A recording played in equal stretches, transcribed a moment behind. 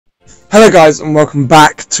Hello guys and welcome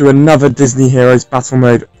back to another Disney Heroes Battle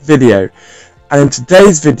Mode video. And in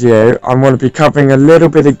today's video I'm going to be covering a little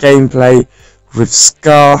bit of gameplay with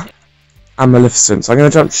Scar and Maleficent. So I'm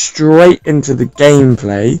going to jump straight into the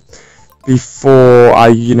gameplay before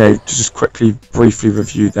I, just quickly briefly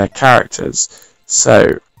review their characters.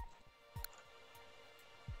 So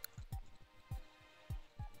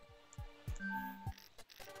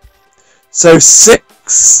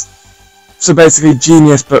basically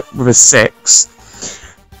Genius but with a 6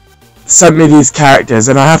 sent me these characters,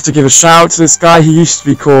 and I have to give a shout out to this guy. He used to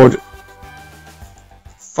be called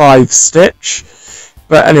 5 Stitch,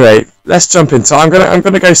 but anyway, let's jump in. So I'm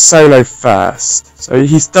gonna go solo first. So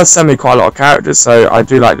he does send me quite a lot of characters, so I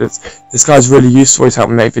do like this. This guy's really useful. He's helped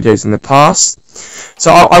me make videos in the past.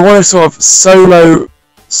 So I want to sort of solo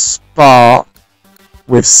spar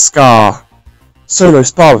with Scar. Solo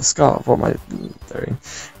spar with Scar. What am I doing?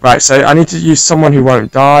 Right, so I need to use someone who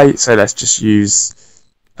won't die, so let's just use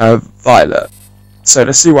Violet. So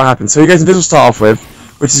let's see what happens. So he goes invisible to start off with,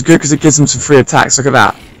 which is good because it gives him some free attacks. Look at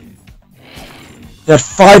that. He had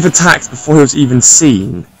 5 attacks before he was even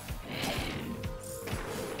seen.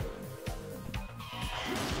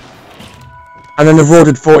 And then the Raw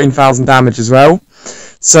did 14,000 damage as well.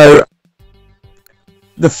 So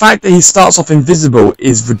the fact that he starts off invisible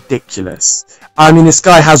is ridiculous. I mean, this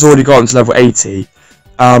guy has already gotten to level 80.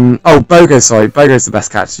 Bogo, sorry. Bogo's the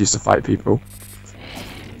best character used to fight people.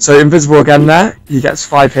 So invisible again there. He gets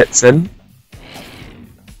 5 hits in.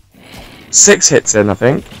 6 hits in, I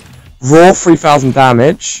think. Raw, 3,000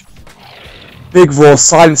 damage. Big Raw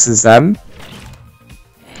silences them.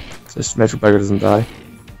 So just make sure Bogo doesn't die.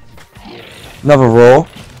 Another Raw.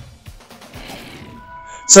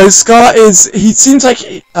 So Scar he seems like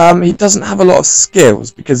he doesn't have a lot of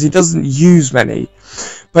skills because he doesn't use many.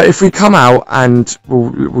 But if we come out and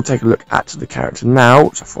we'll take a look at the character now,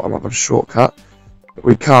 which I thought I might have a shortcut, but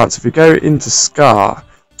we can't. So if we go into Scar,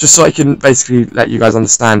 just so I can basically let you guys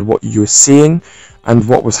understand what you were seeing and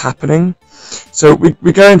what was happening. So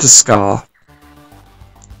we go into Scar,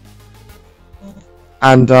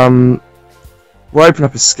 and we'll open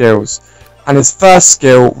up his skills. And his first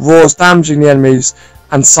skill, Raw's damaging the enemies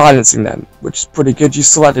and silencing them, which is pretty good. You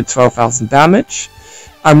still did 12,000 damage.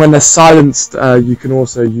 And when they're silenced, you can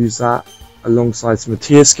also use that alongside some of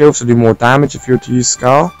Tia's skills to do more damage if you were to use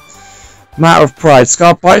Scar. Matter of Pride.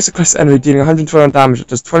 Scar bites the closest enemy, dealing 112 damage. It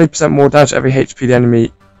does 20% more damage to every HP the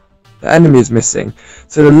enemy is missing.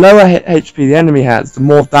 So the lower HP the enemy has, the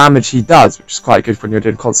more damage he does, which is quite good when you're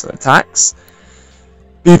doing constant attacks.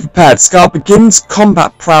 Be prepared. Scar begins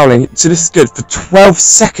combat prowling. So this is good. For 12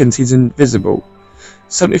 seconds he's invisible.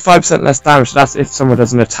 75% less damage. That's if someone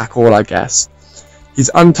doesn't attack all, I guess. He's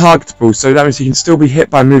untargetable, so that means he can still be hit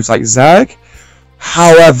by moves like Zerg.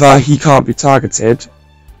 However, he can't be targeted.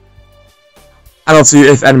 And also,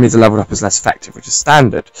 if enemies are leveled up, is less effective, which is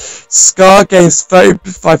standard. Scar gains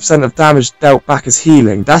 35% of damage dealt back as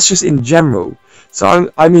healing. That's just in general. So,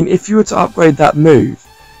 I mean, if you were to upgrade that move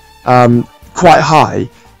quite high,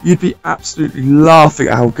 you'd be absolutely laughing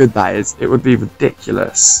at how good that is. It would be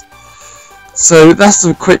ridiculous. So, that's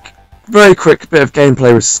a very quick bit of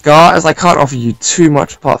gameplay with Scar, as I can't offer you too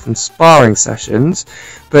much apart from sparring sessions,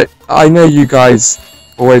 but I know you guys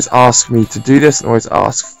always ask me to do this and always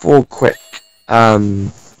ask for quick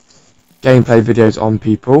gameplay videos on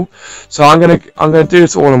people. So I'm gonna do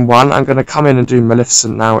this all in one. I'm gonna come in and do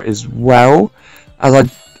Maleficent now as well, as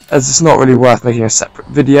it's not really worth making a separate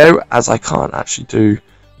video, as I can't actually do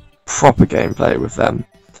proper gameplay with them.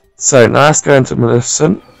 So now let's go into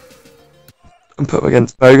Maleficent and put him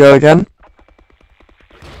against Bogo again.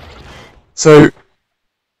 So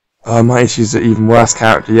my issue's an even worse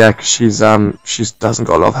character, yeah, because she doesn't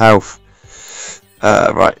got a lot of health.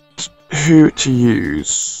 Right, who to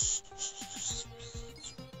use?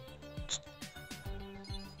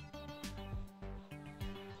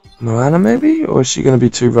 Moana maybe, or is she going to be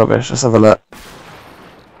too rubbish? Let's have a look.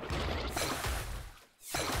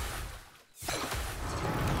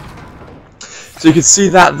 So you can see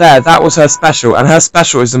that there, that was her special, and her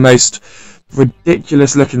special is the most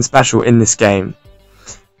ridiculous looking special in this game.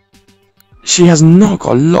 She has not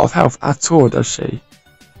got a lot of health at all, does she?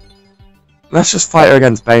 Let's just fight her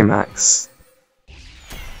against Baymax.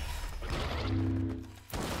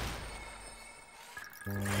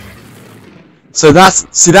 So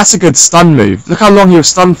that's a good stun move. Look how long he was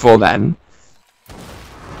stunned for then.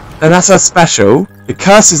 Then that's her special. It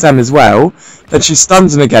curses them as well. Then she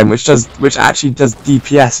stuns him again, which actually does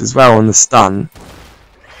DPS as well on the stun.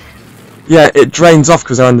 Yeah, it drains off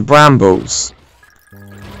because they're on the brambles.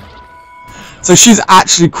 So she's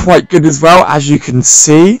actually quite good as well, as you can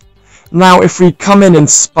see. Now, if we come in and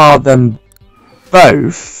spar them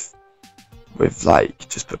both, with, like,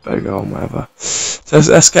 just put Bogo on, whatever. So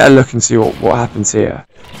let's get a look and see what happens here.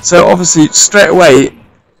 So, obviously, straight away,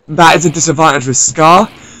 that is a disadvantage with Scar.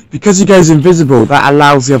 Because he goes invisible, that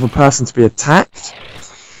allows the other person to be attacked.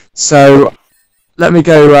 So, let me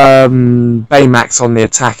go Baymax on the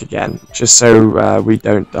attack again, just so we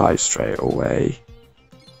don't die straight away.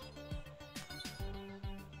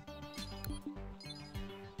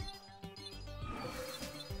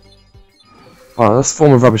 Oh, let's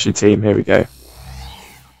form a rubbishy team, here we go.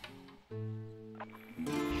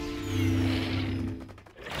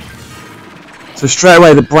 So straight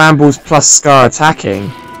away the Brambles plus Scar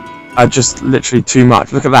attacking are just literally too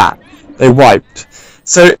much. Look at that. They wiped.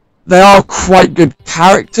 So they are quite good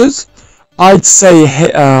characters. I'd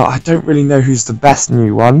say I don't really know who's the best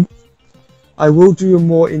new one. I will do a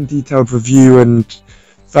more in-detailed review and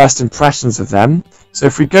first impressions of them. So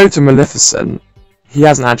if we go to Maleficent, he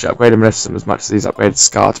hasn't actually upgraded Maleficent as much as he's upgraded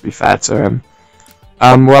Scar, to be fair to him.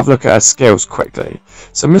 We'll have a look at her skills quickly.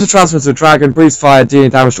 So Missile Transfer to a Dragon, breathes fire, dealing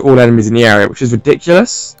damage to all enemies in the area, which is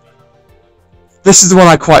ridiculous. This is the one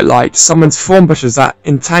I quite like. Summons Form Pushers that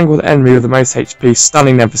entangle the enemy with the most HP,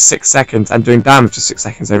 stunning them for 6 seconds and doing damage for 6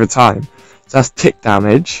 seconds over time. So that's tick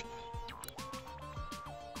damage.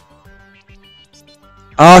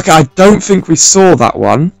 Okay, I don't think we saw that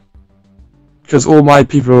one, because all my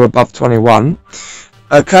people are above 21.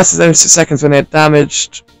 Curses every 6 seconds when they're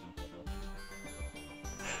damaged.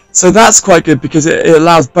 So that's quite good because it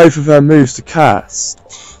allows both of her moves to curse.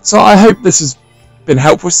 So I hope this has been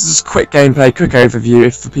helpful. This is just a quick gameplay, quick overview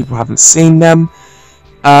if the people haven't seen them.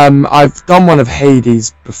 I've done one of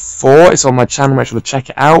Hades before. It's on my channel. Make sure to check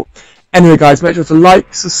it out. Anyway, guys, make sure to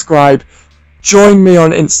like, subscribe. Join me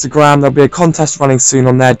on Instagram. There'll be a contest running soon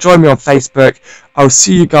on there. Join me on Facebook. I'll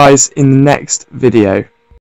see you guys in the next video.